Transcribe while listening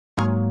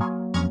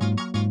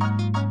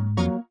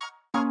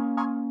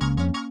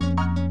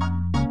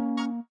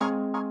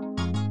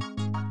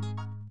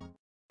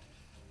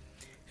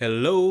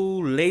Hello,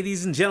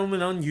 ladies and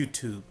gentlemen on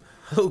YouTube.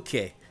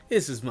 Okay,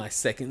 this is my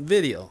second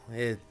video.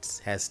 It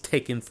has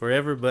taken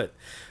forever, but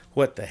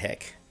what the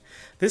heck.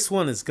 This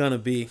one is gonna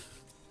be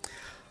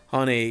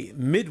on a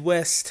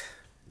MidWest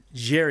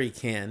jerry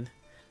can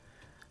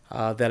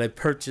that I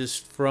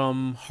purchased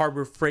from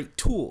Harbor Freight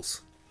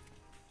Tools.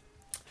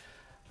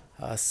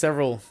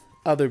 Several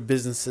other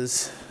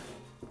businesses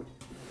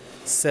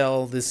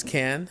sell this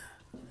can,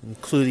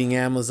 including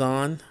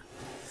Amazon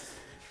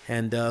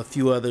and a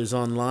few others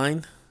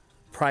online.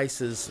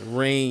 Prices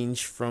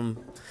range from,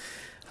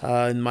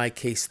 in my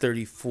case,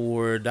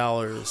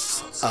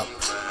 $34 up.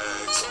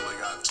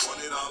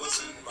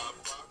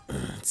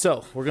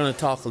 So we're going to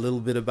talk a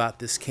little bit about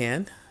this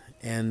can,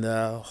 and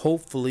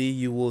hopefully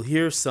you will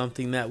hear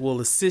something that will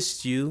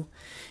assist you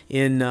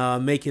in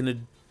making a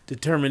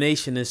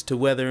determination as to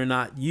whether or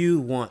not you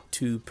want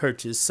to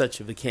purchase such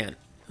of a can.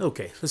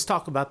 Okay, let's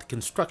talk about the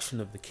construction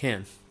of the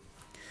can.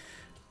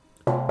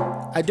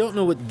 I don't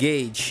know what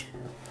gauge,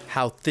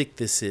 how thick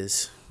this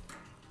is.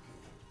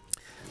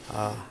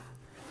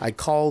 I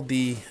called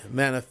the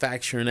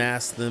manufacturer and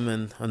asked them,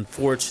 and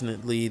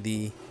unfortunately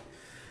the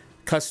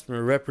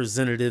customer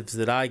representatives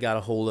that I got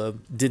a hold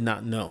of did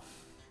not know.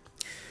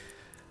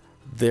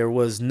 There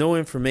was no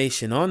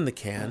information on the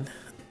can.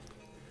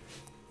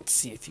 Let's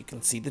see if you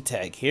can see the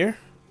tag here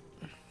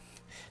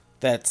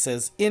that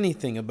says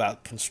anything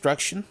about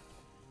construction,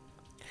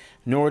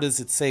 nor does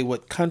it say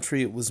what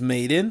country it was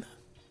made in.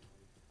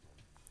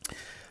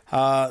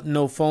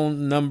 No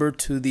phone number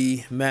to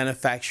the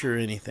manufacturer or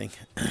anything.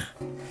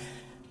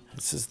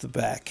 This is the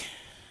back.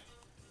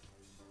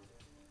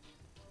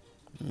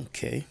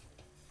 Okay.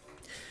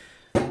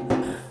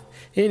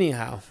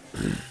 Anyhow,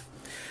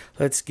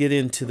 let's get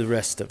into the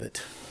rest of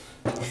it.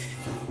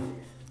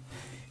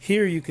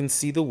 Here you can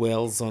see the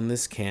wells on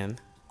this can,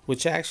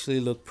 which actually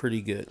look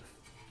pretty good.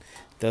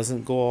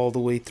 Doesn't go all the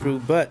way through,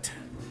 but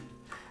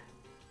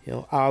you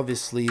know,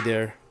 obviously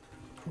they're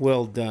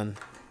well done.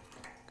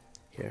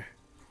 Here.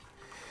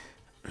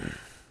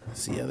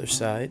 That's the other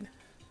side.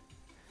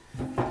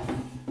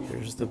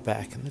 Here's the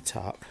back and the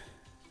top.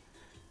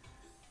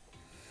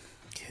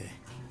 Okay.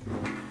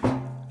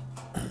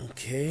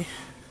 Okay.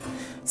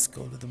 Let's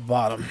go to the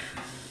bottom.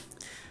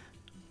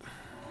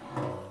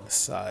 The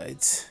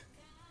sides.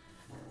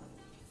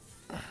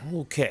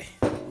 Okay.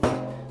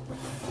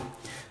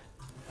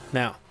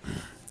 Now,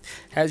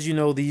 as you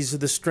know, these are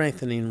the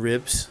strengthening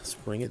ribs. Let's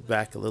bring it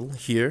back a little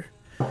here.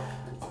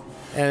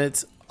 And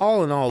it's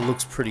all in all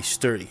looks pretty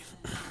sturdy.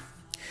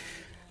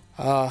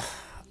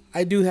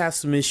 I do have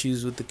some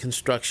issues with the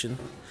construction.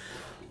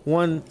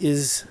 One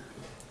is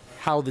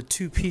how the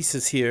two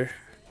pieces here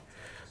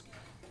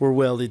were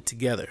welded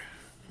together.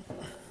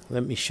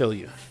 Let me show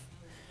you.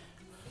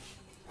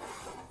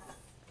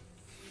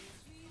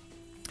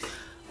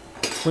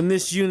 When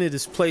this unit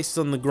is placed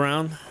on the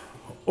ground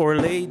or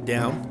laid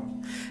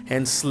down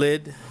and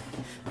slid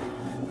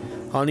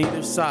on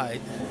either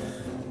side,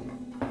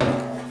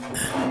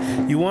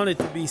 you want it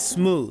to be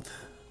smooth.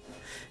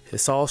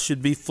 This all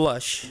should be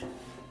flush,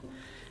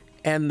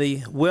 and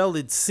the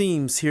welded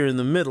seams here in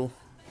the middle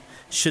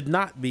should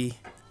not be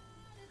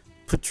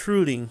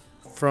protruding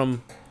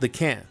from the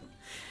can.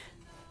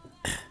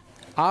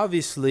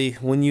 Obviously,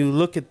 when you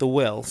look at the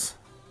wells,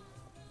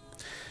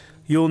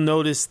 you'll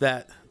notice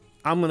that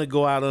I'm going to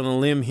go out on a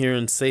limb here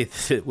and say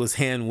that it was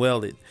hand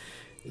welded.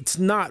 It's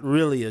not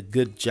really a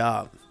good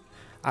job.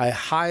 I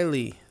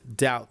highly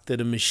doubt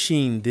that a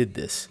machine did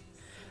this.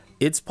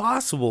 It's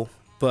possible,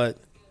 but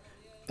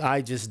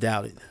I just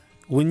doubt it.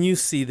 When you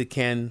see the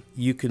can,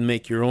 you can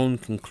make your own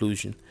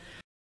conclusion.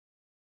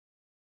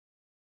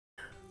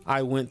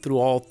 I went through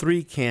all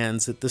three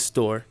cans at the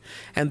store,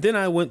 and then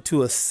I went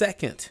to a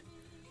second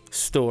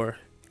store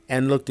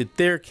and looked at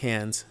their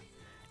cans,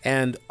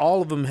 and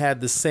all of them had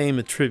the same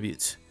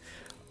attributes.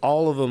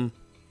 All of them,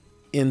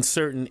 in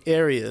certain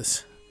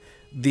areas,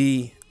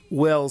 the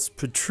wells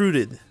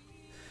protruded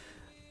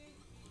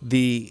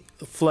the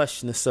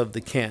flushness of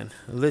the can.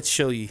 Let's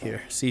show you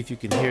here. See if you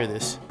can hear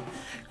this.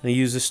 I'm going to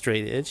use a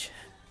straight edge.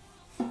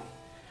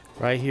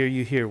 Right here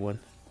you hear one.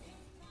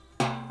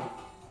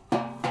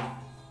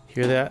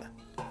 Hear that?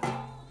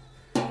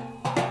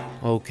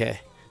 Okay.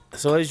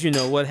 So as you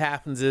know, what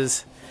happens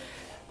is,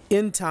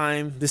 in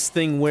time, this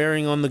thing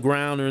wearing on the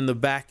ground or in the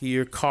back of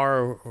your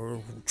car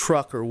or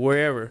truck or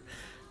wherever,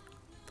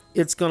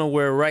 it's going to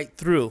wear right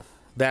through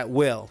that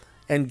weld,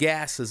 and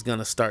gas is going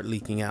to start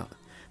leaking out.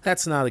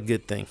 That's not a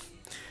good thing.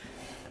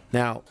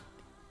 Now,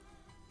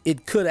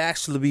 it could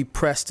actually be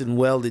pressed and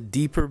welded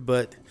deeper,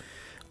 but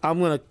I'm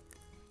going to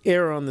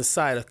err on the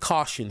side of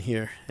caution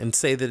here and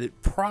say that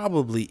it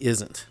probably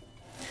isn't.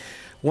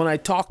 When I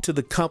talked to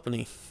the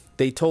company,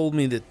 they told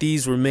me that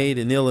these were made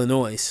in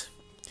Illinois.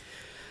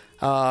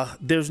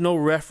 There's no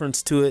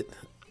reference to it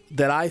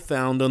that I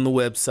found on the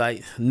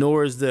website,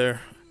 nor is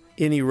there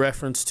any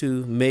reference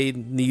to made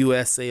in the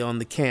USA on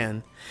the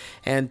can.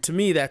 And to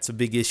me, that's a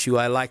big issue.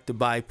 I like to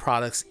buy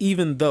products,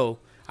 even though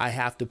I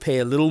have to pay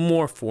a little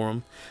more for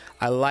them.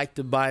 I like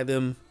to buy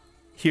them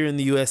here in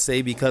the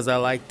USA because I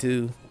like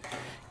to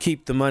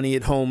keep the money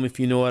at home, if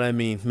you know what I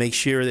mean. Make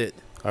sure that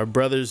our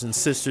brothers and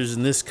sisters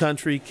in this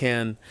country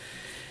can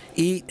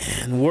eat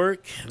and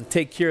work and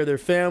take care of their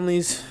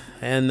families,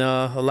 and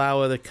allow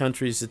other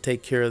countries to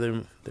take care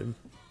of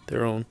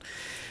their own.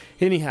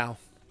 Anyhow,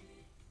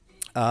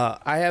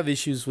 I have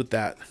issues with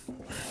that.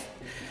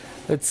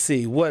 Let's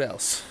see, what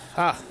else?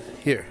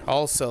 Here,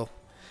 also,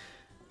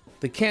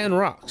 the can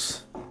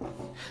rocks.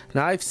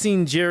 Now, I've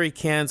seen jerry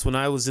cans when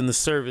I was in the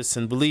service,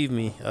 and believe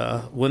me,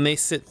 when they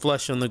sit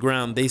flush on the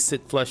ground, they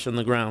sit flush on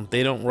the ground.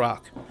 They don't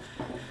rock.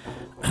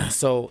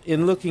 So,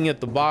 in looking at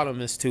the bottom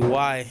as to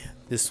why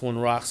this one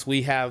rocks,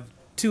 we have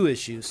two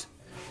issues.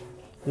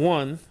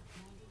 One,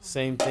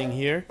 same thing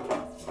here.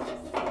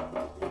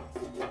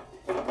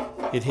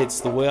 It hits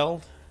the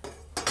weld.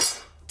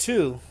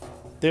 Two,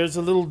 there's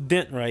a little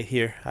dent right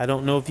here. I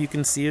don't know if you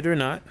can see it or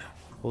not.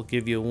 We'll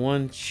give you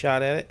one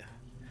shot at it.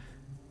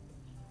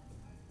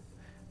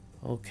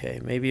 Okay,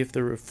 maybe if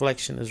the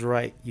reflection is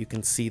right, you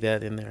can see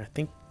that in there. I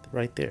think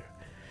right there.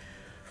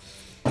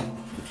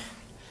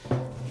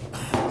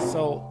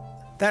 So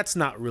that's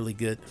not really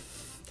good.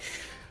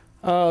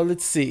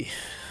 Let's see.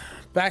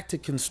 Back to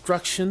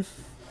construction.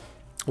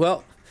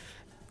 Well,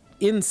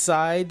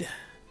 inside,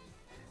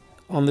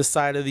 on the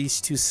side of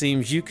these two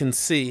seams, you can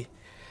see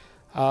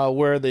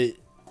where they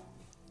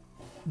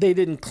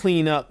didn't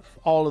clean up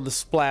all of the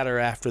splatter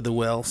after the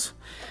welds.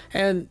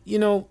 And, you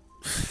know,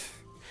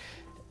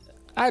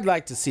 I'd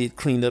like to see it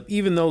cleaned up,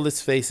 even though,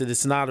 let's face it,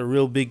 it's not a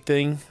real big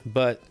thing,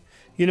 but,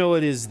 you know,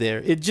 it is there.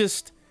 It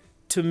just,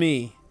 to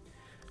me,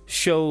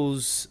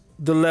 shows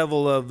the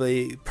level of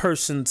a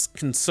person's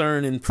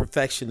concern and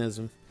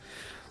perfectionism.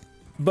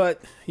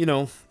 But, you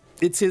know,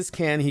 it's his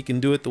can. He can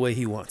do it the way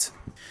he wants.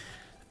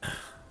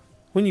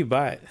 When you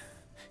buy it,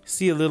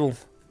 see a little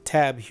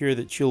tab here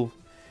that you'll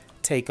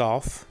take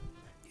off.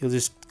 You'll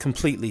just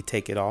completely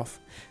take it off.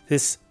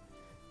 This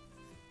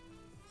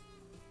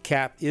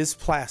cap is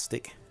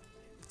plastic.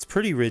 It's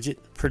pretty rigid,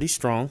 pretty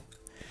strong.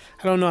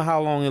 I don't know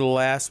how long it'll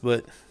last,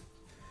 but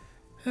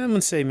I'm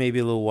gonna say maybe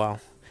a little while.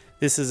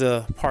 This is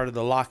a part of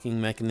the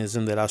locking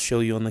mechanism that I'll show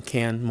you on the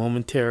can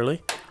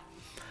momentarily.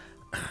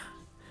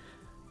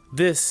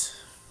 This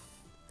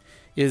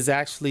is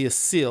actually a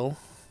seal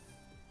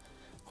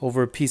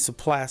over a piece of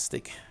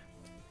plastic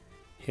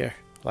here,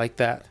 like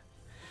that.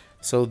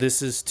 So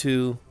this is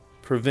to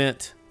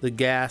prevent the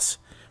gas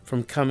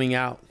from coming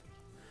out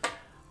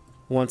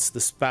once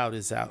the spout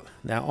is out.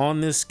 Now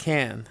on this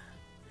can,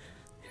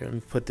 here, let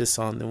me put this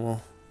on, then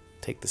we'll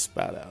take the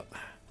spout out.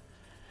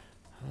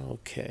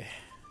 Okay.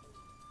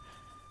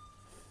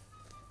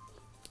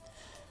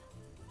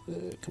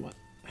 Come on.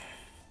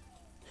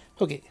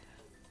 Okay.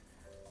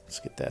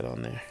 Let's get that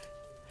on there.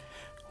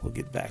 We'll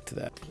get back to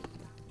that.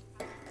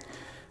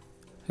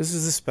 This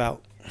is the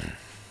spout.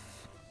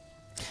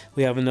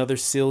 We have another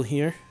seal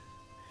here.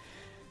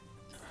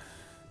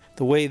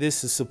 The way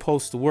this is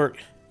supposed to work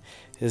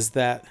is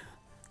that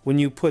when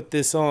you put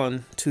this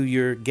on to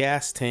your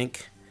gas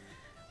tank,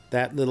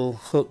 that little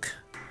hook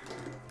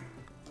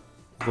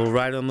will go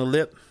right on the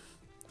lip.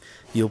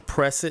 You'll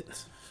press it.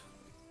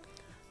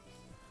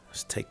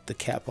 Let's take the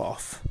cap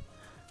off.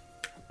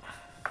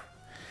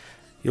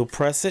 You'll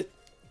press it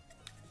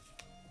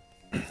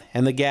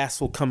and the gas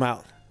will come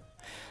out.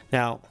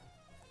 Now,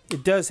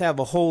 it does have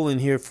a hole in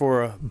here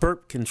for a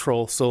burp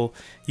control, so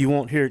you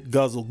won't hear it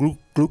guzzle, gloop,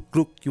 gloop,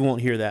 gloop. You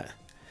won't hear that.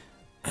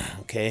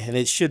 Okay, and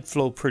it should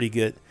flow pretty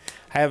good.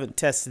 I haven't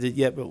tested it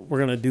yet, but we're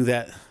gonna do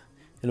that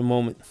in a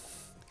moment.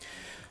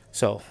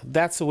 So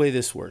that's the way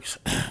this works.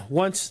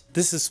 Once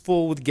this is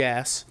full with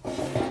gas,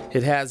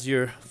 it has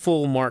your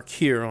full mark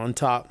here on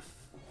top.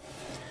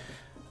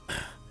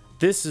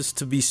 This is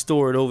to be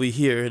stored over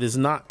here. It is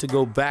not to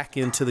go back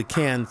into the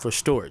can for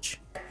storage.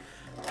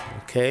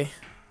 Okay.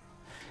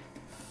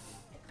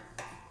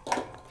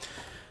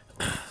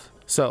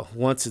 So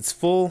once it's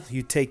full,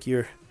 you take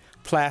your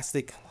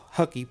plastic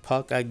hucky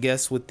puck, I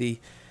guess, with the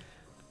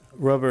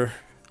rubber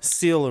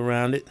seal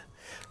around it,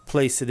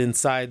 place it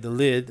inside the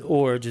lid,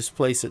 or just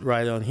place it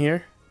right on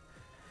here.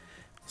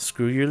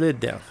 Screw your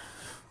lid down.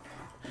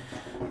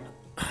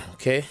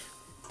 Okay.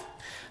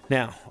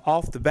 Now,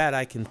 off the bat,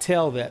 I can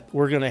tell that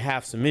we're going to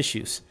have some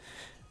issues.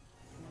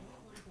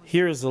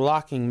 Here is the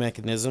locking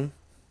mechanism,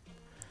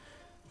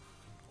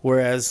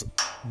 whereas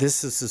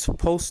this is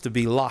supposed to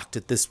be locked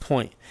at this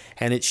point,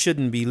 and it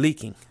shouldn't be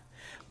leaking.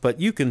 But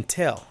you can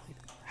tell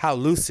how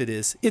loose it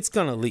is. It's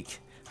going to leak.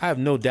 I have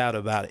no doubt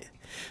about it.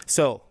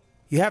 So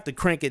you have to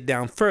crank it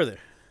down further.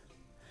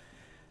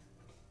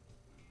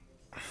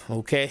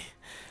 Okay.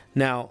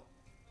 Now,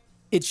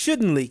 it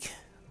shouldn't leak,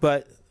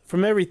 but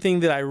from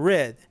everything that I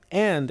read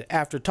and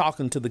after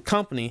talking to the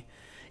company,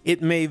 it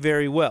may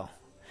very well.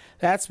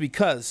 That's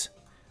because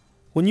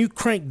when you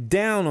crank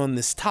down on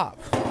this top,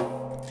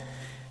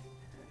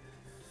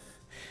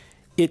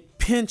 it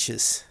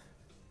pinches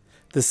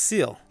the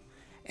seal,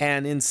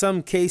 and in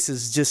some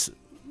cases just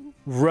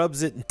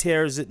rubs it and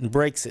tears it and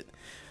breaks it.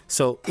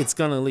 So it's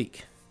gonna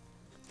leak.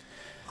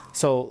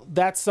 So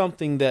that's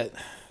something that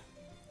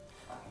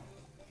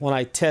when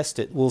I test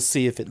it, we'll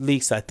see if it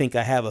leaks. I think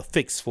I have a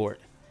fix for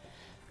it.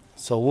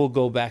 So we'll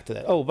go back to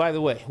that. Oh, by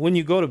the way, when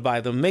you go to buy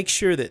them, make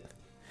sure that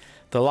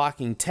the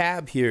locking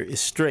tab here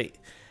is straight.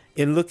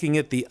 In looking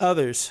at the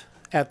others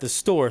at the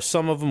store,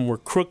 some of them were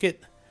crooked,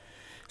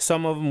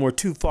 some of them were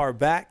too far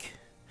back.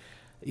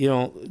 You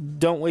know,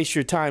 don't waste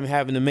your time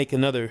having to make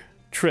another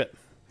trip.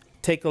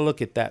 Take a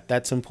look at that.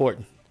 That's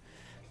important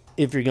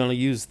if you're going to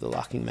use the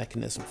locking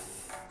mechanism.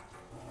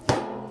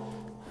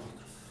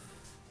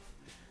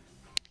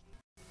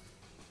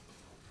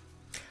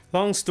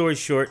 Long story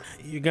short,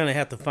 you're going to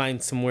have to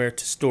find somewhere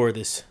to store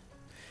this.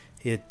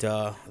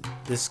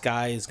 This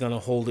guy is going to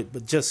hold it,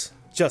 but just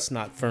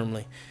not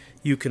firmly.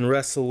 You can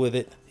wrestle with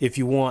it if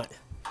you want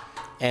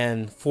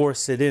and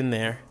force it in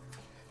there,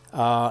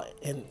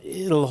 and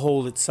it'll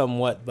hold it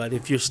somewhat. But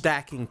if you're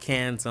stacking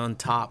cans on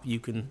top, you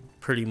can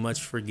pretty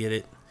much forget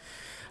it.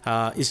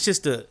 It's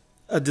just a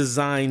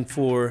design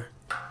for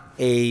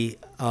a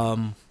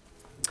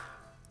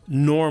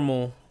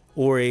normal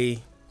or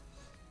a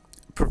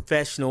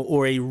professional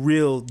or a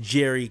real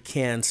jerry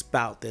can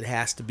spout that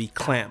has to be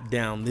clamped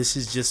down. This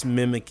is just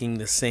mimicking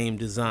the same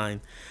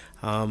design.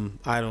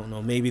 I don't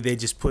know, maybe they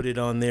just put it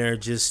on there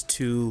just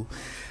to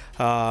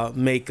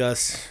make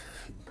us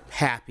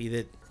happy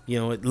that, you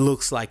know, it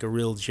looks like a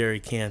real jerry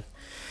can.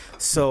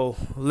 So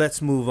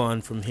let's move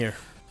on from here.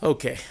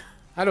 Okay,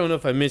 I don't know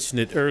if I mentioned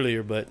it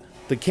earlier, but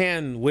the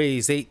can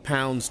weighs 8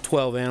 pounds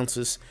 12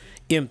 ounces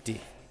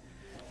empty.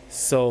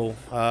 So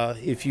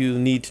if you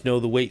need to know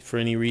the weight for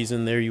any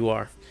reason, there you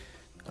are.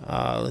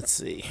 Let's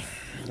see,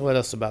 what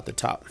else about the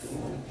top?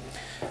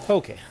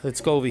 Okay,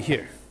 let's go over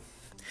here.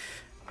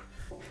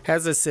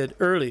 As I said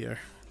earlier,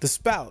 the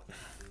spout,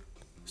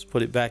 let's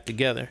put it back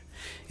together,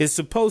 is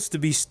supposed to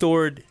be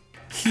stored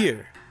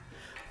here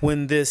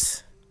when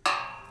this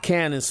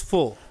can is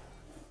full.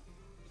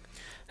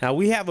 Now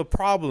we have a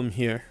problem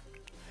here,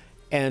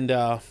 and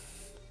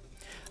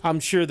I'm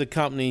sure the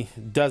company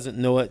doesn't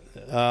know it,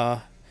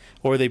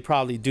 or they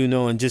probably do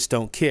know and just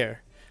don't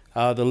care.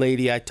 The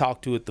lady I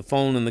talked to at the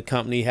phone in the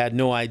company had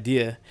no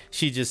idea.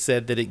 She just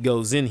said that it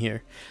goes in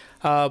here.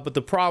 But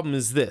the problem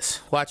is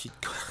this. Watch it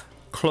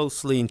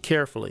closely and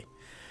carefully.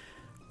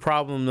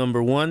 Problem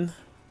number one,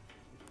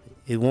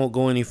 it won't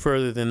go any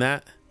further than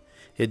that.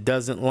 It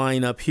doesn't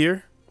line up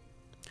here.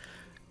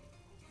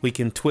 We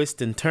can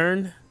twist and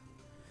turn.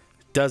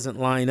 Doesn't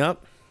line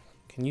up.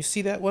 Can you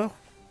see that well?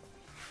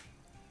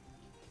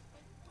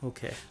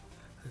 Okay.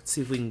 Let's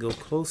see if we can go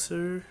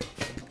closer.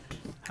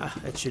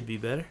 That should be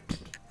better.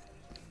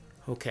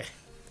 Okay.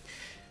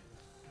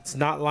 It's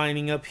not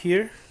lining up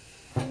here.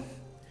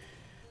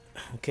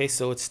 Okay,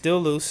 so it's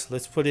still loose.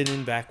 Let's put it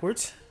in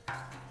backwards.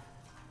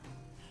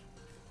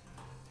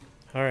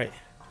 All right.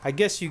 I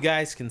guess you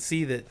guys can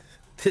see that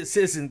this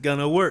isn't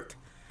gonna work.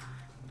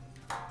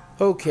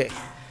 Okay.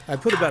 I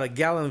put about a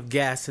gallon of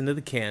gas into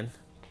the can.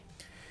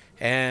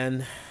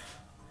 And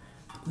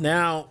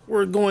now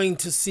we're going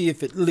to see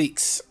if it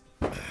leaks.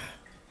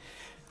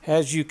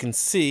 As you can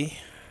see,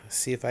 let's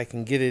see if I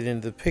can get it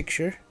into the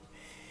picture.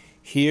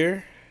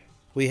 Here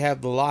we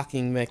have the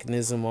locking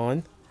mechanism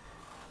on.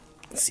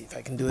 Let's see if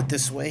I can do it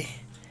this way.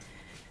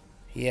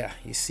 Yeah,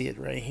 you see it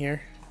right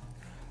here.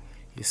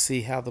 You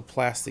see how the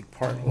plastic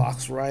part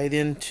locks right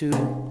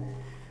into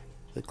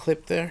the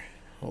clip there?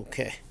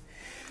 Okay.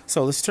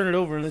 So let's turn it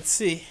over and let's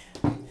see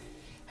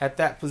at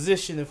that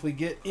position if we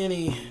get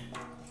any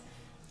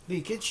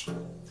leakage.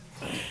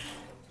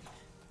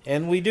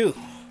 And we do.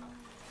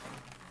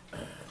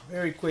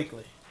 Very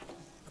quickly.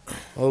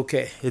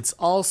 Okay, it's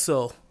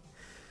also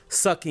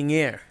sucking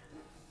air.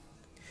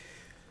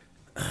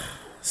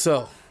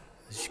 So,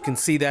 as you can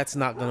see, that's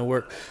not going to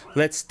work.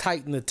 Let's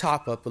tighten the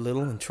top up a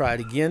little and try it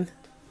again.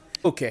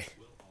 Okay.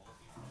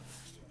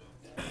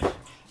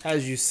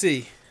 As you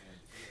see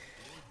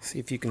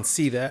if you can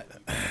see that.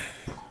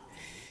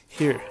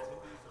 Here.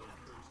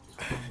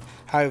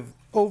 I've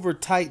over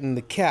tightened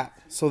the cap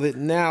so that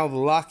now the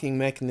locking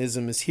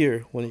mechanism is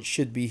here when it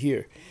should be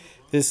here.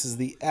 This is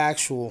the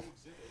actual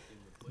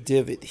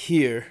divot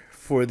here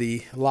for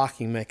the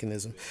locking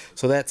mechanism.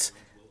 So that's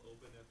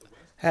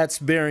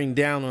bearing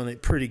down on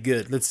it pretty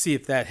good. Let's see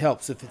if that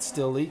helps, if it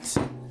still leaks.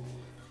 I'm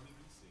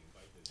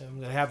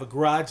going to have a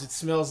garage that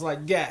smells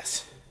like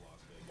gas.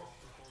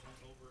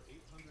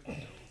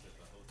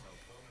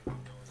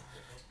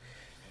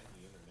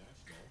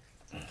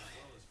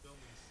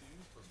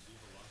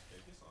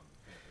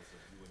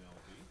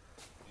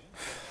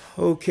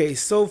 Okay,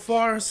 so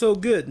far so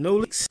good, no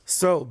leaks.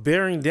 So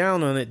bearing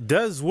down on it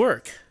does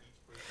work.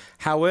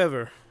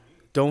 However,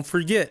 don't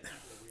forget,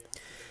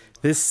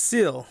 this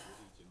seal,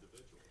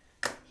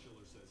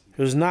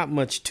 there's not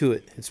much to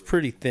it. It's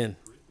pretty thin.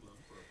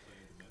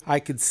 I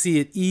could see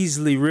it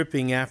easily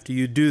ripping after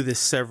you do this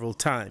several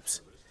times.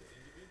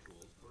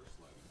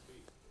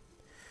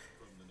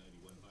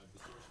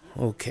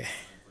 Okay.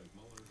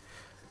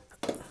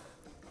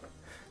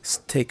 Let's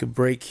take a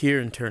break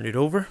here and turn it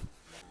over.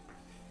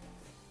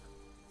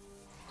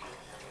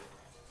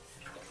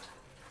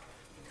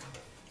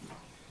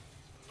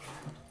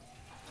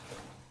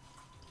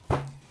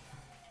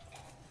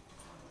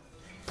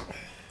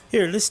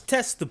 Here, let's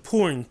test the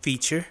pouring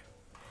feature.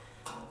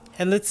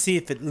 And let's see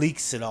if it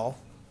leaks at all.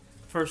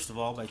 First of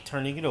all, by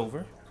turning it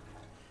over.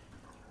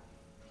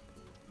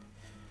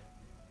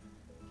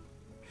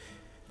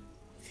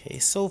 Okay,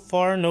 so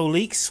far no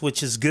leaks,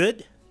 which is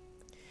good.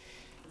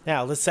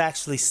 Now let's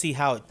actually see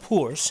how it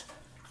pours.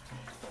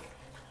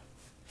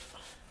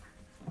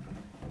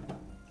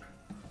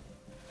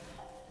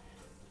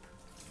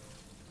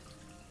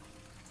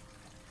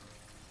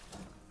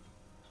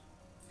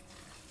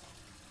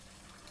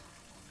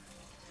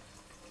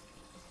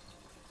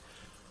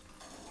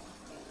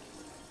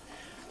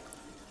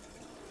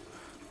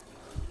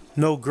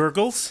 No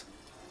gurgles.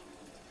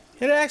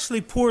 It actually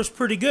pours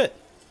pretty good.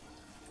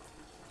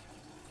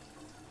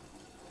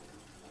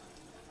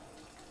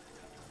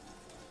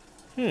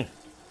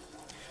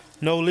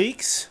 No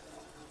leaks.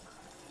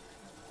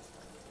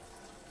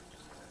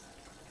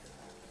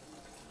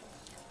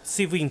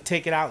 See if we can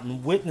take it out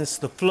and witness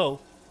the flow.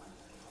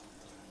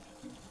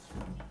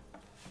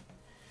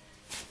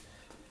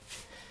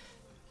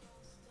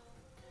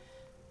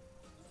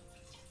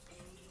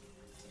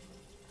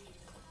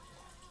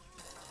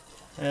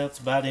 Well, it's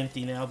about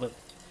empty now, but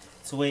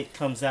it's the way it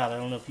comes out. I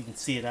don't know if you can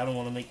see it. I don't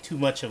want to make too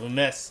much of a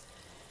mess.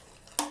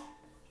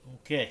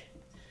 Okay.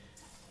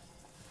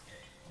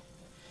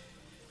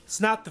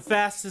 It's not the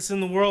fastest in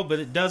the world, but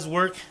it does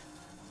work.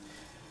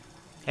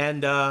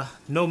 And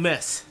no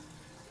mess.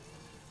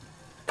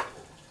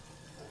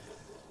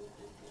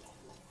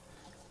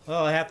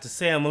 Well, I have to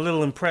say I'm a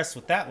little impressed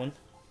with that one.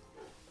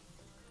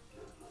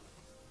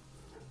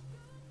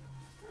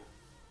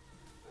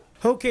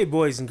 Okay,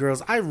 boys and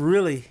girls, I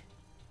really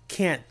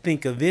can't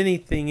think of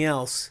anything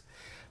else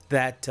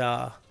that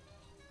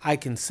I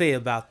can say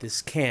about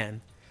this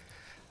can.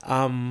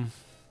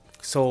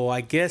 So I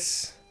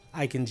guess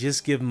I can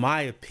just give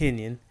my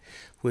opinion,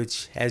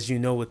 which, as you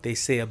know what they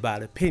say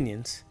about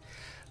opinions.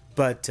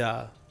 But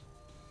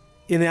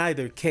in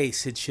either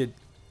case, it should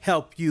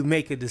help you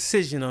make a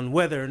decision on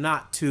whether or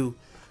not to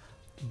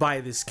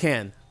buy this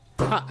can.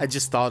 I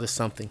just thought of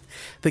something.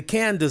 The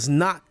can does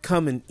not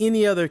come in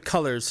any other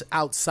colors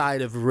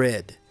outside of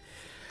red.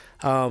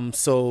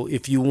 So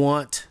if you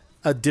want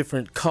a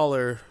different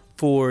color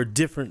for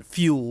different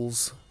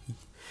fuels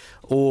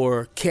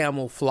or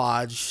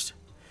camouflaged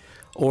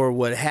or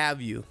what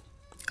have you,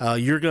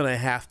 you're gonna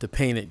have to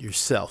paint it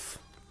yourself.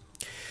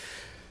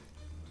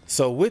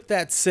 So with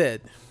that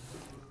said,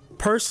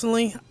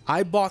 personally,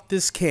 I bought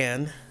this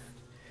can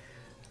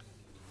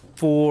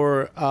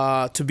for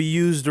to be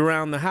used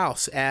around the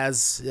house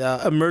as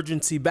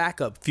emergency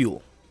backup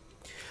fuel.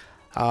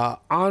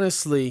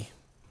 Honestly,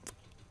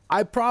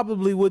 I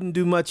probably wouldn't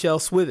do much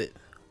else with it.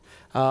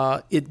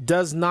 It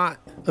does not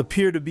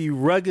appear to be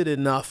rugged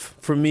enough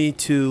for me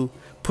to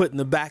put in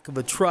the back of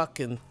a truck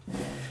and,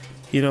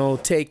 you know,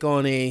 take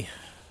on a,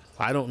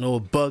 I don't know, a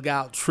bug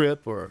out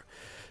trip or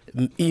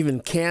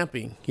even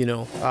camping, you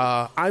know.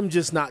 I'm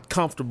just not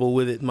comfortable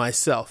with it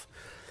myself.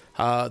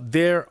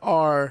 There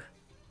are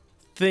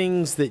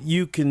things that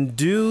you can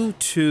do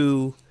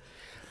to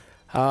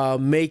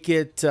make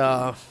it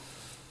a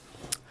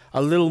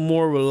little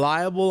more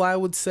reliable, I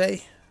would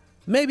say.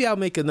 Maybe I'll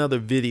make another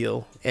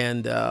video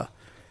and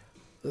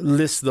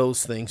list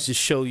those things to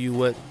show you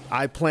what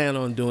I plan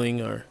on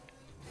doing or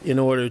in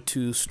order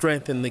to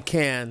strengthen the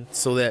can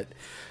so that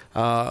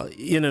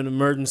in an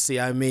emergency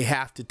I may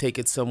have to take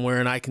it somewhere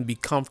and I can be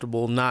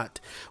comfortable not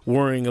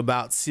worrying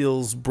about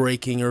seals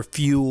breaking or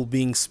fuel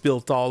being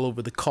spilt all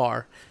over the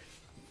car.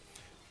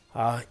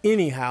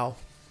 Anyhow,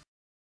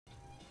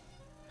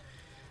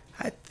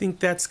 I think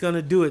that's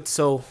gonna do it.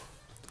 So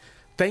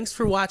thanks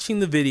for watching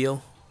the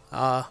video.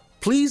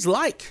 Please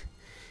like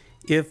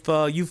if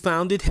you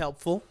found it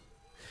helpful.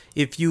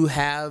 If you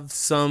have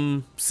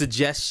some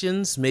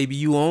suggestions, maybe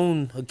you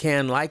own a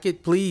can like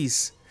it,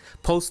 please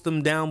post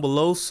them down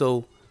below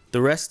so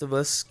the rest of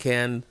us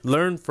can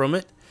learn from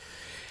it.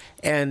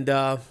 And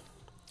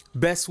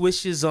best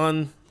wishes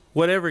on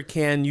whatever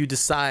can you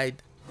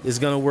decide is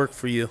going to work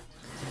for you.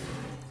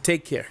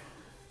 Take care.